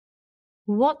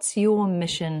What's your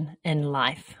mission in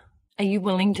life? Are you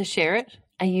willing to share it?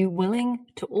 Are you willing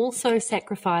to also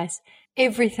sacrifice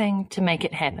everything to make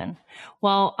it happen?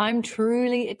 Well, I'm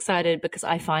truly excited because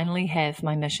I finally have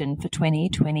my mission for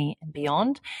 2020 and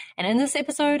beyond. And in this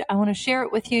episode, I want to share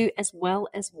it with you as well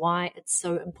as why it's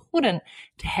so important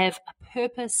to have a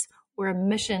purpose or a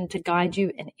mission to guide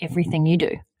you in everything you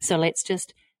do. So let's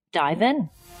just dive in.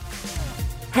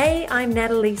 Hey, I'm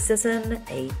Natalie Sisson,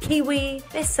 a Kiwi,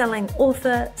 best-selling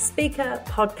author, speaker,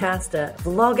 podcaster,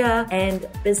 vlogger, and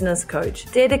business coach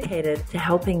dedicated to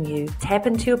helping you tap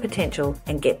into your potential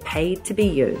and get paid to be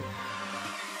you.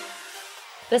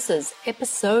 This is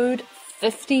episode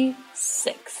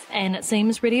 56, and it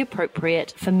seems really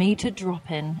appropriate for me to drop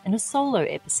in a solo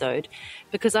episode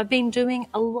because I've been doing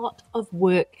a lot of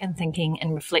work and thinking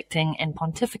and reflecting and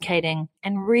pontificating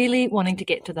and really wanting to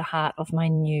get to the heart of my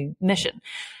new mission.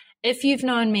 If you've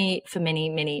known me for many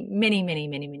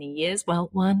years, well,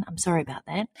 one, I'm sorry about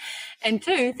that. And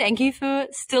two, thank you for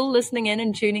still listening in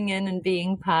and tuning in and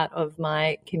being part of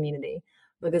my community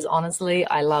because honestly,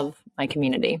 I love my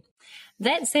community.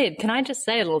 That said, can I just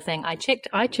say a little thing? I checked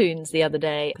iTunes the other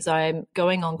day because I'm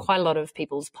going on quite a lot of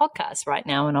people's podcasts right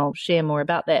now, and I'll share more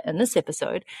about that in this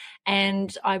episode.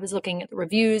 And I was looking at the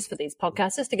reviews for these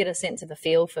podcasts just to get a sense of a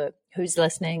feel for who's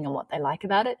listening and what they like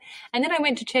about it. And then I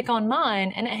went to check on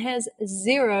mine, and it has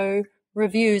 0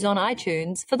 reviews on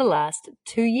iTunes for the last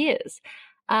 2 years.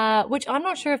 Which I'm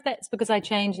not sure if that's because I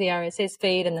changed the RSS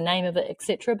feed and the name of it,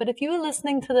 etc. But if you are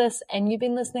listening to this and you've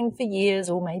been listening for years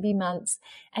or maybe months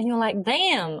and you're like,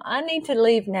 damn, I need to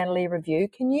leave Natalie a review.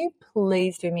 Can you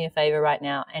please do me a favor right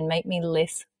now and make me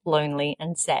less lonely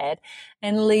and sad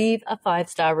and leave a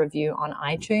 5-star review on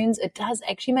iTunes? It does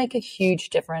actually make a huge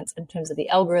difference in terms of the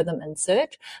algorithm and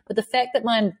search. But the fact that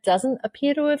mine doesn't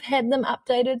appear to have had them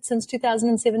updated since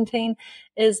 2017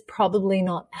 is probably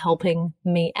not helping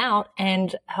me out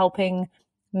and helping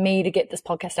me to get this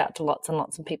podcast out to lots and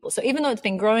lots of people. So even though it's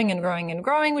been growing and growing and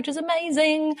growing, which is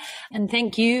amazing, and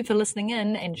thank you for listening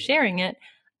in and sharing it,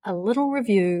 a little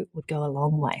review would go a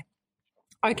long way.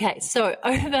 Okay, so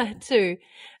over to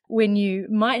when you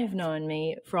might have known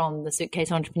me from the Suitcase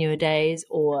Entrepreneur days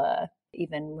or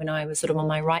even when I was sort of on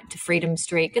my right to freedom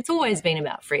streak. It's always been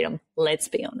about freedom, let's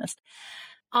be honest.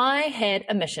 I had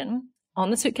a mission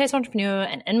on the Suitcase Entrepreneur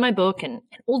and in my book and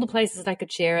all the places that I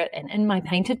could share it and in my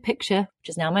painted picture, which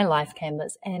is now my life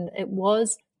canvas, and it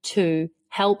was to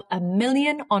help 1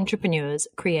 million entrepreneurs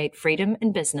create freedom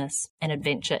in business and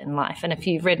adventure in life. And if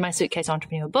you've read my Suitcase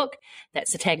Entrepreneur book,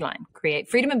 that's the tagline, create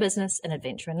freedom in business and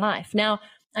adventure in life. Now,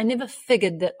 I never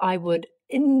figured that I would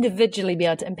individually be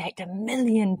able to impact 1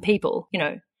 million people,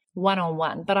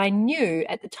 one-on-one. But I knew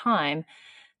at the time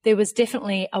there was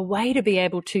definitely a way to be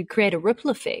able to create a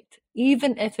ripple effect,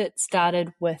 even if it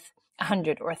started with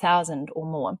 100 or 1,000 or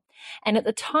more. And at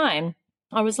the time,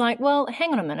 I was like, well,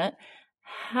 hang on a minute.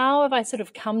 How have I sort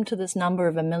of come to this number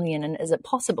of 1 million, and is it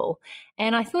possible?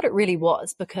 And I thought it really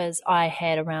was because I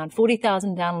had around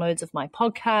 40,000 downloads of my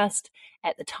podcast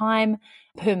at the time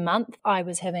per month. I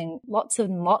was having lots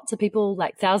and lots of people,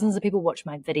 like thousands of people, watch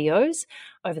my videos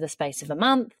over the space of a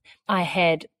month. I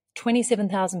had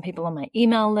 27,000 people on my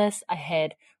email list. I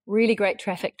had really great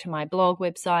traffic to my blog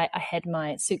website. I had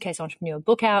my Suitcase Entrepreneur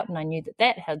book out, and I knew that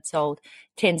that had sold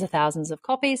tens of thousands of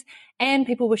copies, and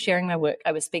people were sharing my work.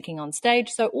 I was speaking on stage.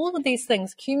 So all of these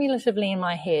things cumulatively in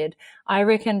my head, I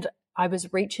reckoned I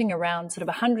was reaching around sort of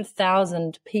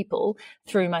 100,000 people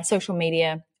through my social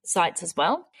media sites as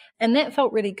well. And that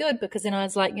felt really good because then I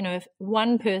was like, if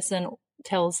one person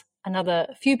tells another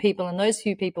few people and those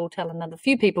few people tell another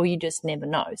few people, you just never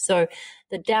know. So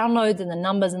the downloads and the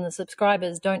numbers and the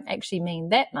subscribers don't actually mean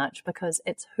that much because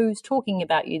it's who's talking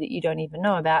about you that you don't even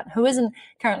know about, who isn't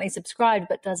currently subscribed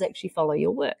but does actually follow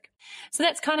your work. So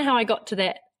that's kind of how I got to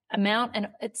that amount, and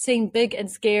it seemed big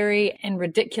and scary and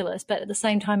ridiculous, but at the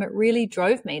same time it really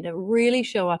drove me to really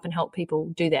show up and help people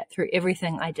do that through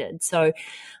everything I did. So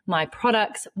my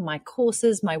products, my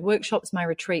courses, my workshops, my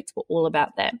retreats were all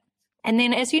about that. And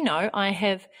then, as you know, I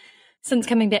have, since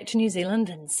coming back to New Zealand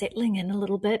and settling in a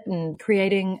little bit and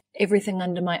creating everything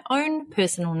under my own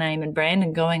personal name and brand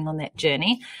and going on that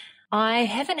journey, I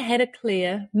haven't had a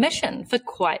clear mission for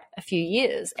quite a few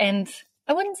years. And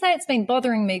I wouldn't say it's been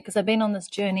bothering me because I've been on this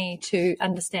journey to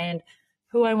understand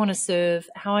who I want to serve,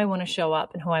 how I want to show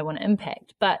up, and who I want to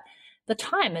impact. But the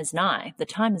time is nigh. The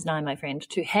time is nigh, my friend,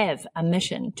 to have a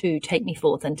mission to take me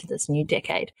forth into this new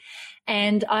decade.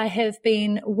 And I have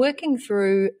been working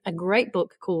through a great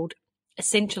book called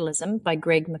Essentialism by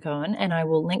Greg McKeown, and I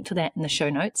will link to that in the show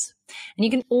notes. And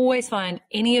you can always find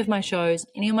any of my shows,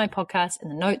 any of my podcasts in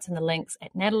the notes and the links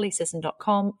at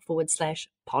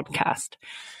nataliesisson.com/podcast.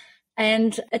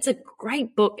 And it's a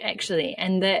great book, actually,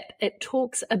 and that it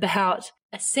talks about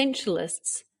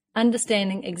essentialists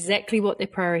understanding exactly what their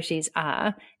priorities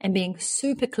are and being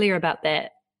super clear about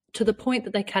that to the point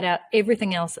that they cut out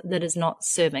everything else that is not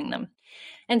serving them.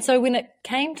 And so when it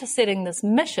came to setting this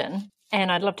mission,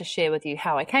 and I'd love to share with you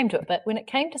how I came to it, but when it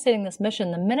came to setting this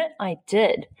mission, the minute I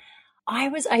did, I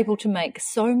was able to make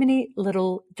so many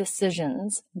little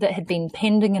decisions that had been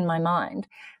pending in my mind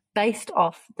based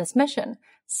off this mission.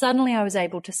 Suddenly I was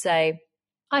able to say,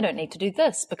 I don't need to do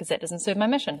this because that doesn't serve my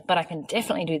mission, but I can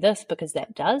definitely do this because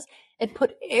that does. It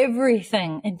put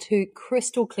everything into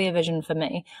crystal clear vision for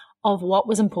me of what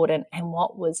was important and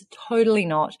what was totally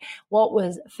not, what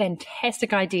was a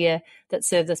fantastic idea that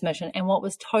served this mission and what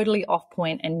was totally off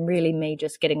point and really me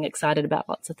just getting excited about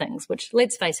lots of things, which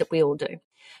let's face it, we all do.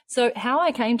 So how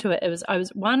I came to it, I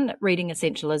was one, reading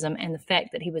Essentialism and the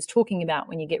fact that he was talking about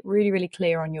when you get really, really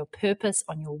clear on your purpose,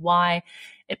 on your why,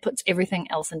 it puts everything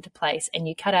else into place and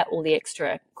you cut out all the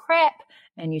extra crap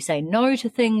and you say no to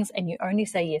things and you only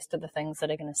say yes to the things that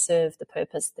are going to serve the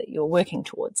purpose that you're working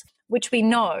towards, which we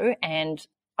know and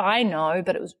I know,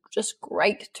 but it was just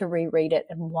great to reread it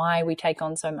and why we take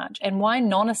on so much and why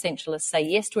non-essentialists say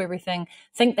yes to everything,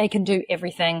 think they can do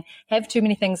everything, have too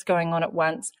many things going on at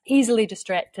once, easily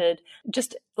distracted.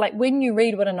 Just like when you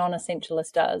read what a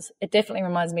non-essentialist does, it definitely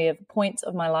reminds me of points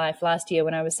of my life last year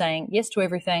when I was saying yes to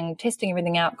everything, testing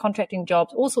everything out, contracting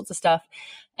jobs, all sorts of stuff,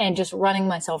 and just running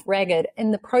myself ragged.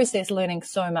 In the process, learning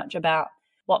so much about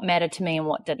what mattered to me and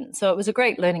what didn't. So it was a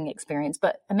great learning experience,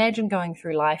 but imagine going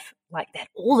through life like that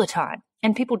all the time.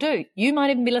 And people do. You might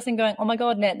even be listening going, oh my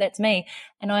God, Nat, that's me.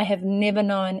 And I have never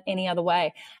known any other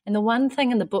way. And the one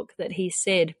thing in the book that he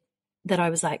said that I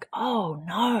was like, oh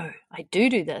no, I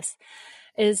do this,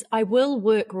 is I will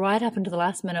work right up into the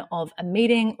last minute of a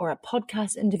meeting or a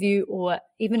podcast interview or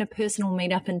even a personal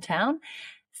meetup in town,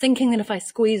 thinking that if I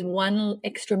squeeze one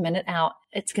extra minute out,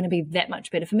 it's going to be that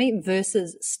much better for me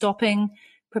versus stopping,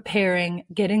 preparing,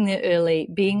 getting there early,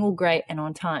 being all great and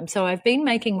on time. So I've been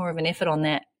making more of an effort on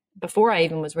that before I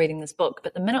even was reading this book.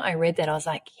 But the minute I read that, I was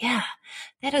like, yeah,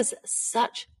 that is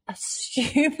such a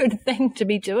stupid thing to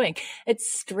be doing.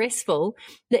 It's stressful.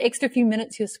 The extra few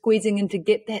minutes you're squeezing in to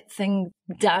get that thing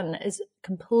done is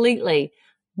completely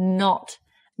not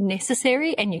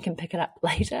necessary and you can pick it up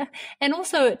later. And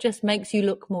also it just makes you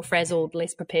look more frazzled,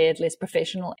 less prepared, less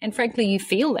professional. And frankly, you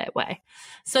feel that way.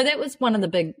 So that was one of the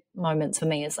big moments for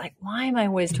me is like, why am I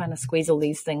always trying to squeeze all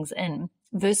these things in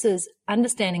versus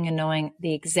understanding and knowing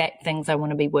the exact things I want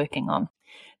to be working on.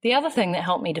 The other thing that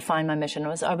helped me define my mission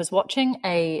was I was watching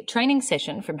a training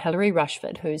session from Hilary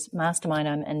Rushford, whose mastermind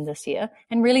I'm in this year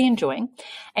and really enjoying.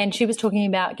 And she was talking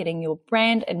about getting your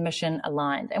brand and mission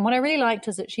aligned. And what I really liked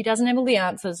is that she doesn't have all the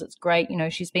answers. It's great. You know,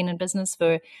 she's been in business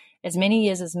for as many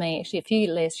years as me, actually a few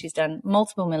years less. She's done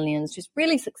multiple millions. She's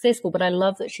really successful, but I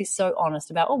love that she's so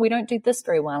honest about, oh, we don't do this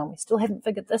very well and we still haven't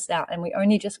figured this out and we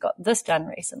only just got this done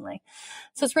recently.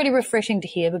 So it's really refreshing to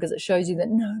hear because it shows you that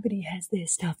nobody has their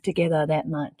stuff together that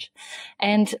much.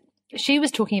 And she was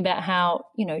talking about how,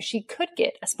 you know, she could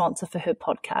get a sponsor for her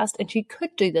podcast and she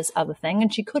could do this other thing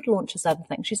and she could launch this other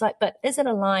thing. She's like, but is it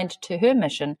aligned to her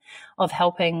mission of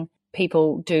helping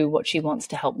people do what she wants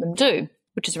to help them do,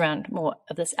 which is around more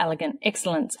of this elegant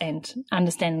excellence and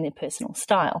understanding their personal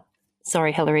style.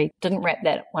 Sorry, Hilary, didn't wrap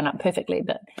that one up perfectly,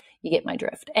 but you get my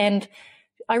drift. And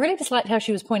I really just liked how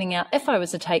she was pointing out, if I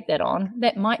was to take that on,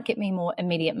 that might get me more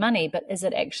immediate money, but is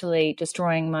it actually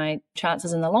destroying my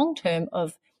chances in the long term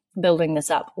of building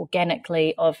this up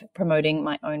organically, of promoting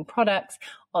my own products,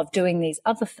 of doing these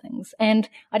other things? And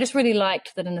I just really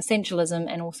liked that in Essentialism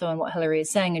and also in what Hilary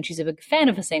is saying, and she's a big fan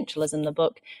of Essentialism, the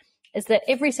book, is that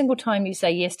every single time you say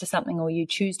yes to something or you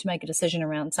choose to make a decision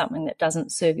around something that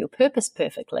doesn't serve your purpose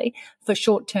perfectly for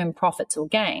short-term profits or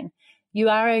gain, you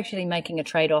are actually making a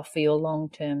trade-off for your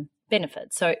long-term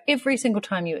benefit. So every single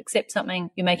time you accept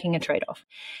something, you're making a trade-off.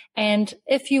 And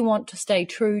if you want to stay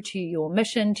true to your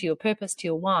mission, to your purpose, to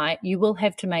your why, you will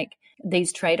have to make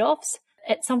these trade-offs.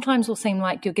 It sometimes will seem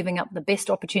like you're giving up the best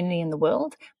opportunity in the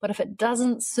world, but if it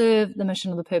doesn't serve the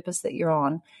mission or the purpose that you're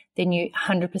on, then you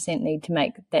 100% need to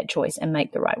make that choice and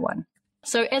make the right one.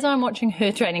 So as I'm watching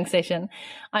her training session,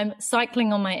 I'm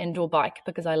cycling on my indoor bike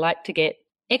because I like to get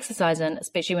exercise in,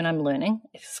 especially when I'm learning.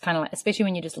 It's kind of like, especially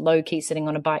when you're just low key sitting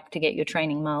on a bike to get your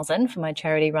training miles in for my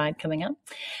charity ride coming up.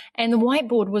 And the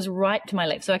whiteboard was right to my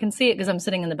left. So I can see it because I'm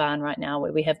sitting in the barn right now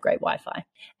where we have great Wi-Fi,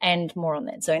 and more on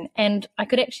that soon. And I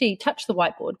could actually touch the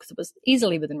whiteboard because it was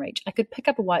easily within reach. I could pick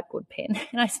up a whiteboard pen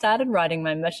and I started writing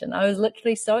my mission. I was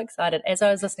literally so excited as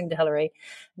I was listening to Hillary,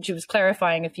 and she was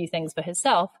clarifying a few things for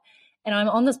herself. And I'm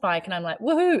on this bike and I'm like,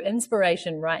 woohoo,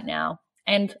 inspiration right now.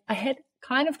 And I had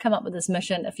kind of come up with this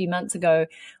mission a few months ago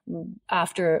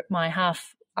after my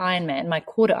half Ironman, my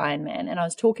quarter Ironman. And I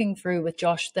was talking through with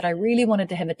Josh that I really wanted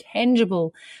to have a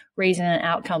tangible reason and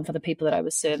outcome for the people that I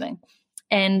was serving.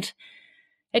 And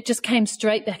it just came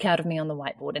straight back out of me on the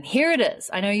whiteboard. And here it is.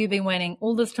 I know you've been waiting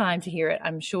all this time to hear it.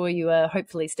 I'm sure you are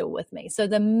hopefully still with me. So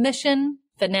the mission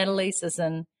for Natalie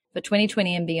Sisson for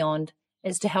 2020 and beyond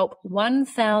is to help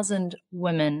 1,000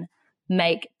 women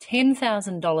make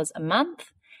 $10,000 a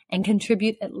month and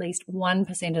contribute at least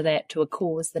 1% of that to a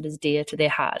cause that is dear to their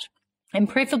heart, and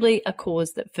preferably a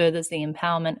cause that furthers the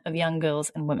empowerment of young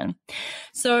girls and women.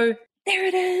 So there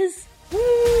it is.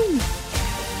 Woo!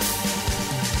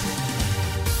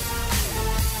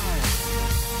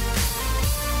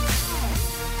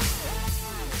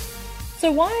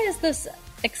 So why is this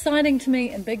exciting to me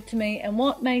and big to me, and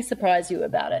what may surprise you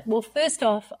about it? Well, first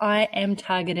off, I am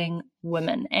targeting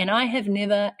women, and I have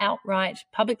never outright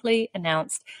publicly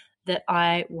announced that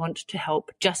I want to help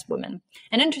just women.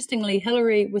 And interestingly,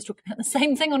 Hillary was talking about the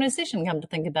same thing on her session, come to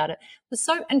think about it. It was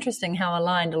so interesting how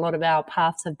aligned a lot of our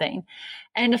paths have been.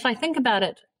 And if I think about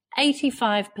it,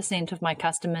 85% of my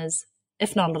customers,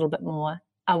 if not a little bit more,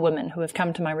 are women who have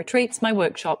come to my retreats, my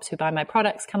workshops, who buy my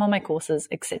products, come on my courses,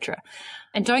 etc.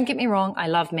 And don't get me wrong, I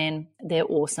love men. They're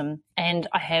awesome. And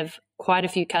I have quite a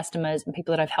few customers and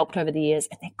people that I've helped over the years,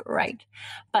 and they're great.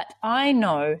 But I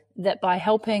know that by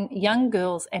helping young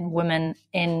girls and women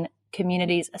in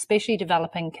communities, especially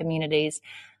developing communities,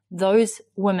 those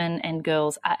women and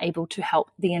girls are able to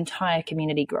help the entire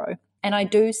community grow. And I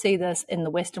do see this in the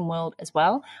Western world as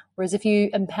well. Whereas if you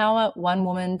empower one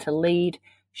woman to lead,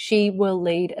 she will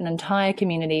lead an entire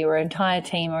community or an entire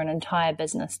team or an entire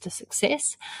business to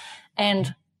success.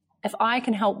 And if I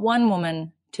can help one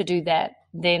woman to do that,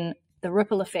 then the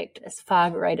ripple effect is far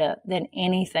greater than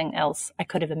anything else I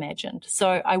could have imagined.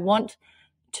 So I want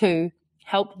to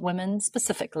help women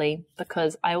specifically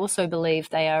because I also believe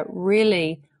they are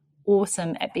really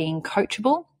awesome at being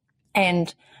coachable.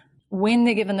 And when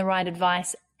they're given the right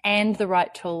advice and the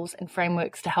right tools and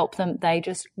frameworks to help them, they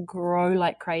just grow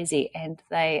like crazy, and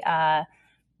they are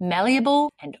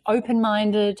malleable and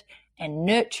open-minded and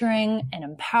nurturing and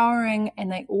empowering,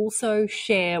 and they also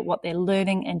share what they're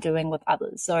learning and doing with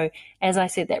others. So as I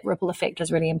said, that ripple effect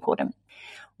is really important.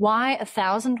 Why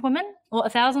 1,000 women? Well,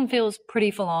 1,000 feels pretty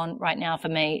full on right now for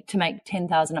me to make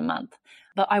 10,000 a month.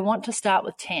 But I want to start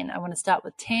with 10. I want to start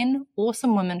with 10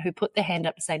 awesome women who put their hand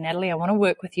up to say, Natalie, I want to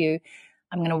work with you.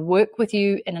 I'm going to work with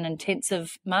you in an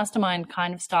intensive mastermind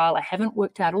kind of style. I haven't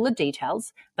worked out all the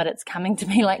details, but it's coming to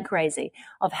me like crazy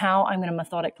of how I'm going to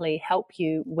methodically help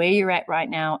you where you're at right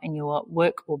now in your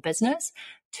work or business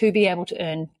to be able to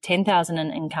earn 10,000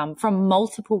 in income from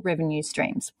multiple revenue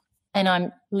streams. And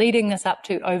I'm leading this up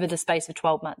to over the space of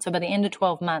 12 months. So by the end of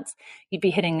 12 months, you'd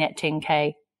be hitting that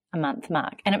 10K a month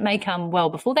mark. And it may come well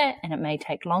before that, and it may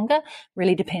take longer.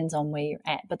 Really depends on where you're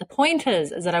at. But the point is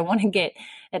that I want to get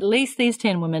at least these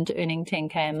 10 women to earning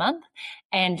 10K a month.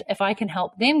 And if I can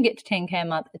help them get to 10K a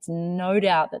month, it's no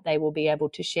doubt that they will be able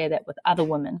to share that with other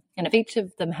women. And if each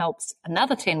of them helps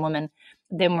another 10 women,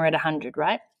 then we're at 100,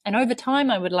 right? And over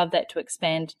time, I would love that to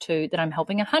expand to that I'm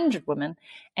helping 100 women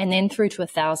and then through to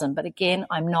 1,000. But again,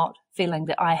 I'm not feeling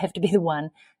that I have to be the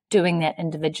one doing that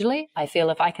individually. I feel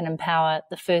if I can empower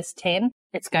the first 10,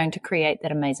 it's going to create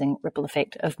that amazing ripple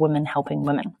effect of women helping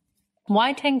women.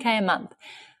 Why 10K a month?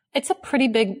 It's a pretty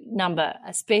big number,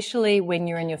 especially when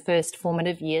you're in your first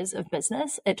formative years of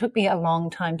business. It took me a long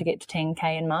time to get to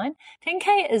 10K in mine.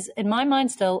 10K is, in my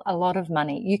mind, still a lot of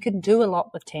money. You can do a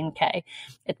lot with 10K.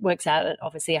 It works out at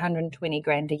obviously 120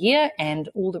 grand a year, and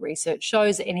all the research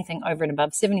shows that anything over and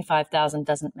above 75,000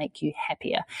 doesn't make you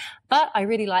happier. But I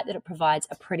really like that it provides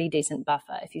a pretty decent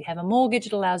buffer. If you have a mortgage,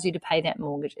 it allows you to pay that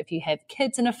mortgage. If you have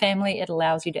kids in a family, it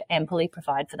allows you to amply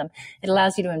provide for them. It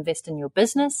allows you to invest in your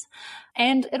business.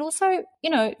 And it also,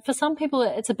 for some people,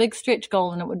 it's a big stretch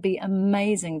goal, and it would be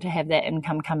amazing to have that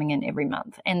income coming in every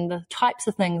month. And the types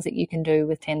of things that you can do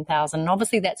with 10,000, and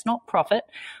obviously that's not profit,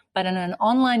 but in an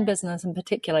online business in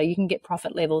particular, you can get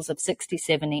profit levels of 60,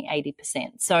 70,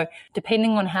 80%. So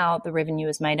depending on how the revenue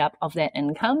is made up of that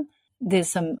income, there's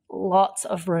some lots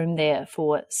of room there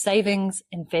for savings,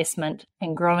 investment,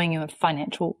 and growing your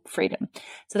financial freedom.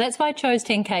 So that's why I chose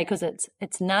 10K, because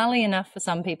it's gnarly enough for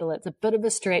some people. It's a bit of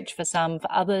a stretch for some.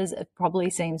 For others, it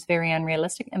probably seems very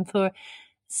unrealistic. And for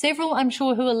several, I'm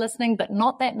sure, who are listening, but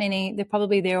not that many, they're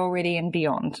probably there already and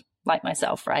beyond, like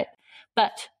myself, right?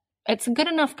 But it's a good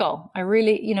enough goal. I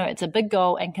really, it's a big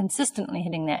goal, and consistently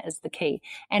hitting that is the key.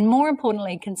 And more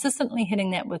importantly, consistently hitting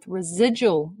that with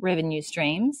residual revenue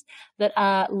streams that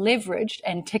are leveraged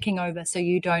and ticking over, so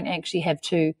you don't actually have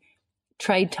to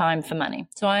trade time for money.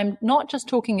 So I'm not just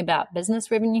talking about business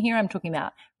revenue here. I'm talking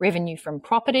about revenue from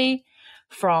property,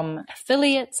 from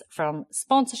affiliates, from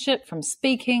sponsorship, from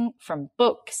speaking, from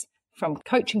books, from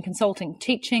coaching, consulting,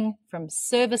 teaching, from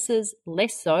services,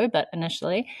 less so, but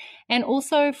initially, and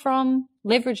also from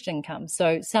leveraged income,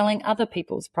 so selling other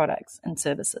people's products and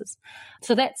services.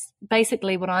 So that's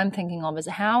basically what I'm thinking of, is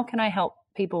how can I help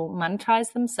people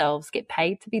monetize themselves, get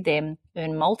paid to be them,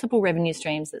 earn multiple revenue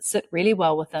streams that sit really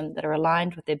well with them, that are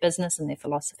aligned with their business and their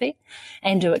philosophy,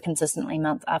 and do it consistently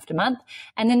month after month.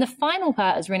 And then the final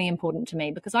part is really important to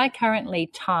me, because I currently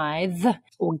tithe,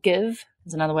 or give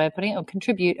is another way of putting it, or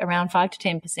contribute around 5 to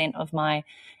 10% of my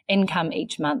income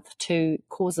each month to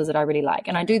causes that I really like.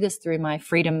 And I do this through my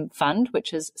Freedom Fund,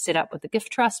 which is set up with the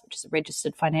Gift Trust, which is a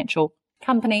registered financial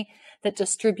company that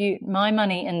distribute my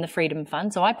money in the Freedom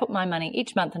Fund. So I put my money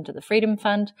each month into the Freedom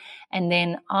Fund, and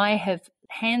then I have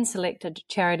hand-selected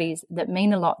charities that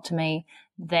mean a lot to me,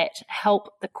 that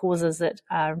help the causes that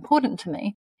are important to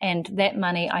me. And that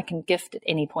money I can gift at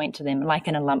any point to them, like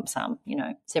in a lump sum,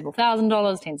 several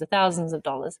 $1,000s, tens of thousands of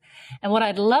dollars. And what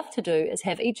I'd love to do is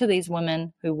have each of these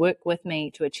women who work with me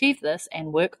to achieve this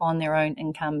and work on their own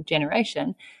income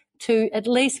generation to at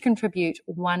least contribute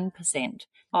 1%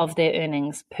 of their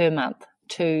earnings per month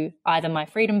to either my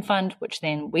Freedom Fund, which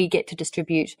then we get to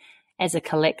distribute as a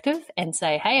collective and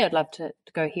say, hey, I'd love to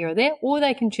go here or there, or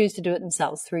they can choose to do it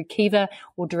themselves through Kiva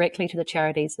or directly to the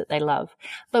charities that they love.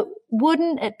 But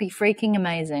wouldn't it be freaking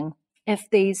amazing if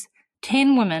these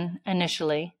 10 women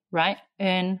initially, right,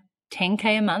 earn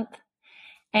 10K a month,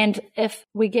 and if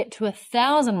we get to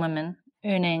 1,000 women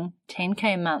earning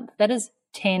 10K a month, that is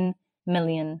 $10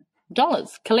 million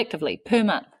collectively per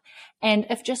month. And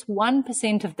if just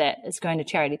 1% of that is going to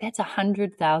charity, that's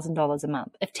 $100,000 a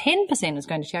month. If 10% is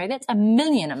going to charity, that's $1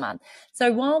 million a month.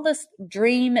 So while this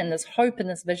dream and this hope and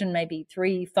this vision may be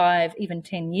 3, 5, even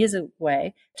 10 years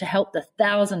away to help the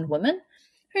 1,000 women,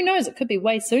 who knows, it could be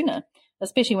way sooner,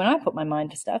 especially when I put my mind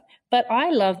to stuff. But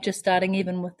I love just starting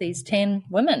even with these 10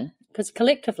 women, because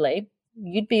collectively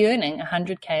you'd be earning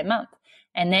 $100K a month.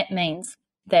 And that means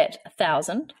that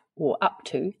 1,000 or up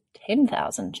to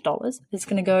 $10,000 is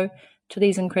going to go to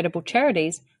these incredible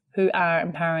charities who are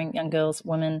empowering young girls,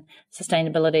 women,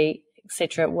 sustainability,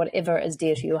 etc., whatever is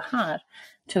dear to your heart,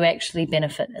 to actually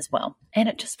benefit as well. And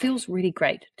it just feels really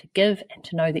great to give and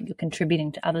to know that you're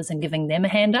contributing to others and giving them a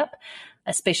hand up,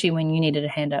 especially when you needed a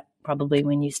hand up, probably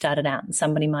when you started out and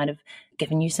somebody might have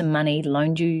given you some money,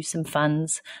 loaned you some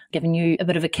funds, given you a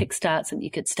bit of a kickstart so that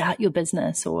you could start your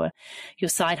business or your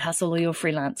side hustle or your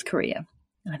freelance career.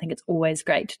 And I think it's always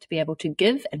great to be able to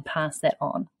give and pass that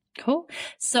on. Cool.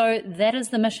 So that is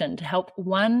the mission, to help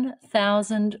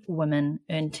 1,000 women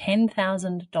earn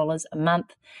 $10,000 a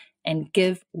month and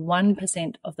give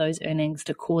 1% of those earnings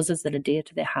to causes that are dear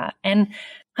to their heart. And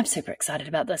I'm super excited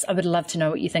about this. I would love to know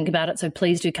what you think about it. So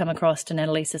please do come across to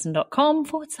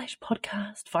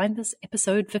nataliesisson.com/podcast, find this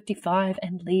episode 55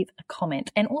 and leave a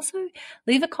comment. And also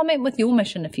leave a comment with your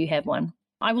mission if you have one.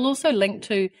 I will also link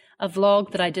to a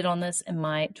vlog that I did on this in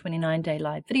my 29-day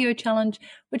live video challenge,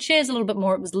 which shares a little bit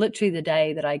more. It was literally the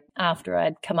day that after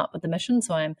I'd come up with the mission.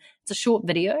 So it's a short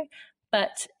video,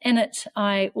 but in it,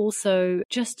 I also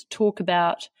just talk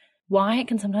about why it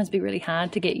can sometimes be really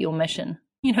hard to get your mission.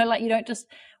 Like you don't just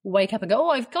wake up and go, oh,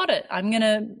 I've got it. I'm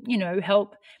going to,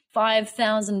 help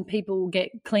 5,000 people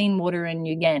get clean water in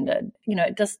Uganda.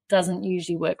 It just doesn't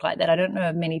usually work like that. I don't know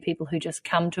of many people who just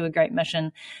come to a great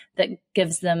mission that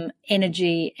gives them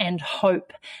energy and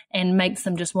hope and makes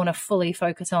them just want to fully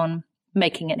focus on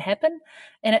making it happen.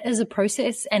 And it is a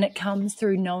process, and it comes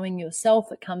through knowing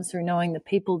yourself. It comes through knowing the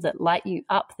people that light you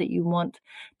up, that you want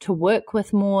to work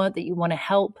with more, that you want to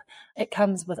help. It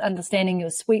comes with understanding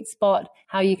your sweet spot,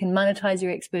 how you can monetize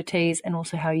your expertise, and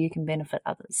also how you can benefit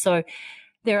others. So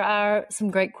there are some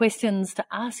great questions to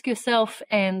ask yourself,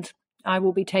 and I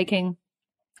will be taking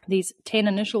these 10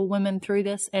 initial women through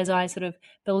this as I sort of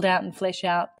build out and flesh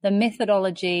out the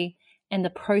methodology and the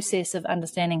process of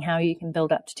understanding how you can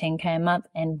build up to 10K a month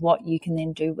and what you can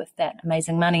then do with that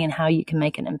amazing money and how you can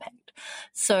make an impact.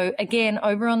 So again,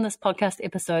 over on this podcast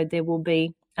episode, there will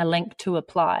be a link to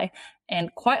apply.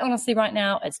 And quite honestly, right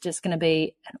now, it's just going to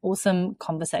be an awesome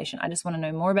conversation. I just want to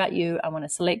know more about you. I want to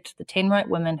select the 10 right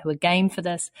women who are game for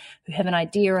this, who have an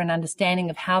idea and understanding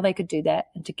of how they could do that.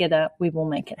 And together we will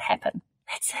make it happen.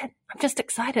 That's it. I'm just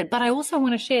excited. But I also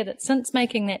want to share that since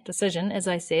making that decision, as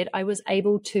I said, I was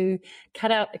able to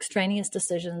cut out extraneous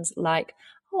decisions like,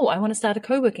 oh, I want to start a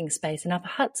co-working space in Upper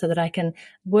Hutt so that I can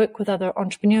work with other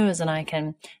entrepreneurs and I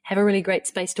can have a really great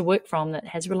space to work from that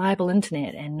has reliable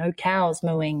internet and no cows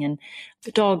mooing and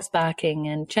dogs barking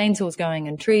and chainsaws going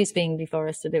and trees being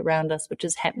deforested around us, which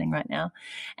is happening right now.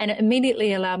 And it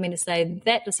immediately allowed me to say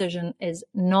that decision is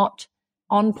not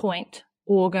on point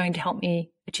or going to help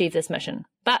me achieve this mission.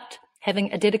 But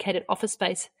having a dedicated office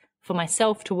space for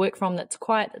myself to work from that's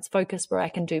quiet, that's focused, where I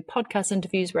can do podcast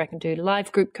interviews, where I can do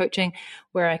live group coaching,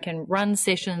 where I can run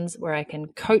sessions, where I can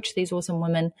coach these awesome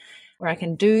women, where I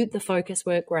can do the focus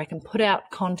work, where I can put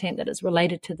out content that is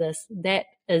related to this. That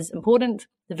is important.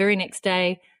 The very next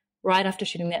day, right after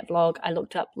shooting that vlog, I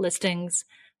looked up listings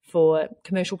for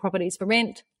commercial properties for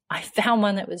rent. I found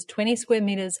one that was 20 square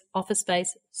meters office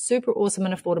space, super awesome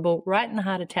and affordable, right in the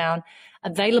heart of town,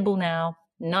 available now,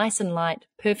 nice and light,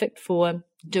 perfect for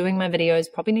doing my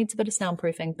videos, probably needs a bit of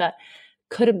soundproofing, but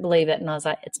couldn't believe it. And I was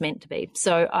like, it's meant to be.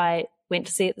 So I went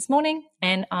to see it this morning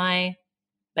and I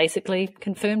basically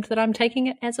confirmed that I'm taking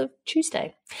it as of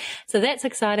Tuesday. So that's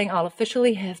exciting. I'll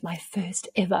officially have my first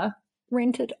ever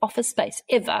rented office space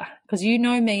ever. Because you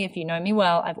know me, if you know me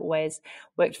well, I've always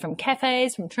worked from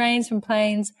cafes, from trains, from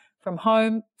planes, from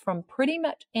home, from pretty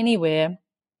much anywhere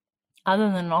other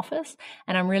than an office.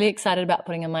 And I'm really excited about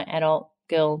putting on my adult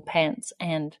girl pants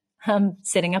and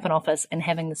setting up an office and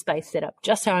having the space set up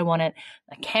just how I want it.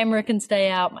 My camera can stay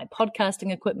out. My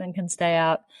podcasting equipment can stay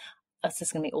out. It's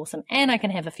just going to be awesome. And I can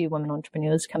have a few women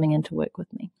entrepreneurs coming in to work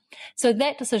with me. So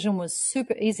that decision was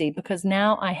super easy because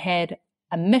now I had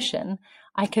a mission.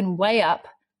 I can weigh up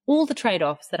all the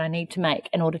trade-offs that I need to make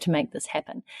in order to make this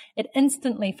happen. It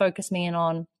instantly focused me in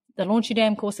on the Launch Your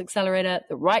Damn Course Accelerator,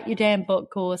 the Write Your Damn Book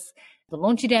course, the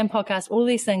Launch Your Damn podcast. All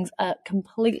these things are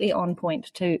completely on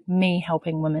point to me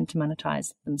helping women to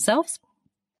monetize themselves.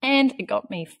 And it got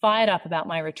me fired up about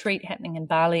my retreat happening in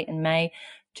Bali in May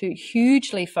to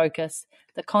hugely focus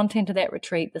the content of that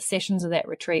retreat, the sessions of that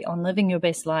retreat on living your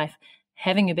best life,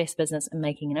 having your best business and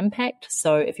making an impact.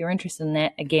 So if you're interested in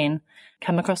that, again,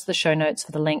 come across the show notes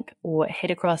for the link or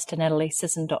head across to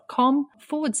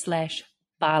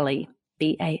nataliesisson.com/Bali.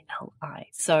 BALI.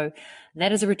 So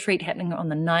that is a retreat happening on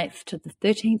the 9th to the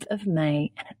 13th of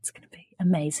May, and it's going to be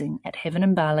amazing at Heaven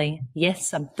in Bali.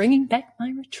 Yes, I'm bringing back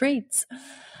my retreats.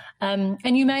 And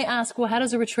you may ask, well, how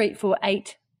does a retreat for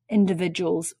 8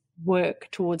 individuals work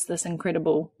towards this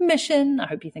incredible mission? I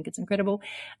hope you think it's incredible.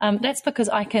 That's because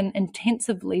I can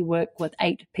intensively work with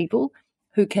 8 people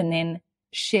who can then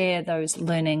share those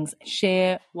learnings,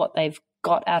 share what they've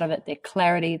got out of it, their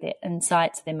clarity, their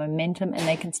insights, their momentum, and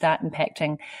they can start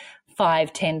impacting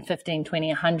 5, 10, 15, 20,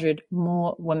 100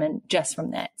 more women just from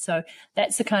that. So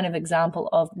that's the kind of example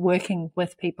of working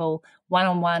with people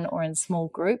one-on-one or in small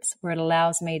groups where it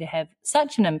allows me to have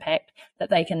such an impact that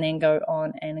they can then go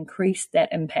on and increase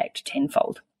that impact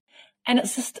tenfold. And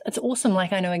it's awesome.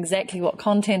 Like, I know exactly what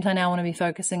content I now want to be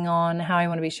focusing on, how I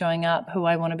want to be showing up, who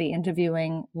I want to be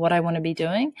interviewing, what I want to be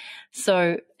doing.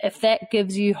 So if that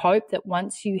gives you hope that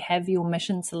once you have your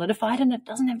mission solidified, and it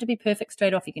doesn't have to be perfect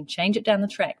straight off, you can change it down the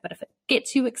track. But if it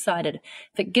gets you excited,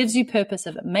 if it gives you purpose,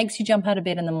 if it makes you jump out of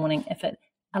bed in the morning, if it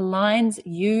aligns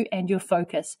you and your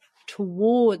focus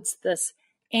towards this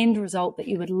end result that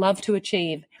you would love to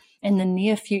achieve in the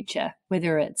near future,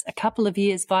 whether it's a couple of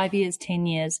years, 5 years, 10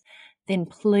 years, then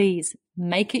please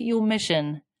make it your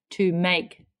mission to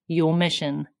make your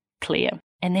mission clear.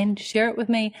 And then share it with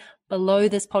me below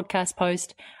this podcast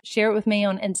post. Share it with me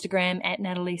on Instagram at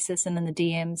Natalie Sisson in the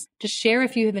DMs. Just share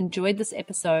if you have enjoyed this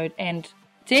episode, and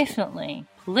definitely,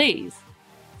 please,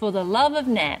 for the love of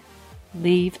Nat,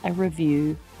 leave a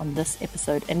review on this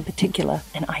episode in particular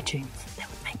in iTunes. That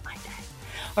would make my day.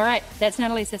 All right, that's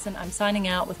Natalie Sisson. I'm signing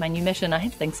out with my new mission. I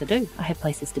have things to do. I have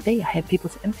places to be. I have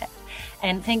people to impact.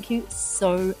 And thank you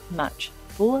so much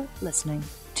for listening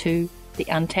to the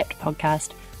Untapped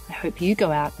podcast. I hope you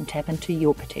go out and tap into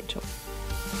your potential.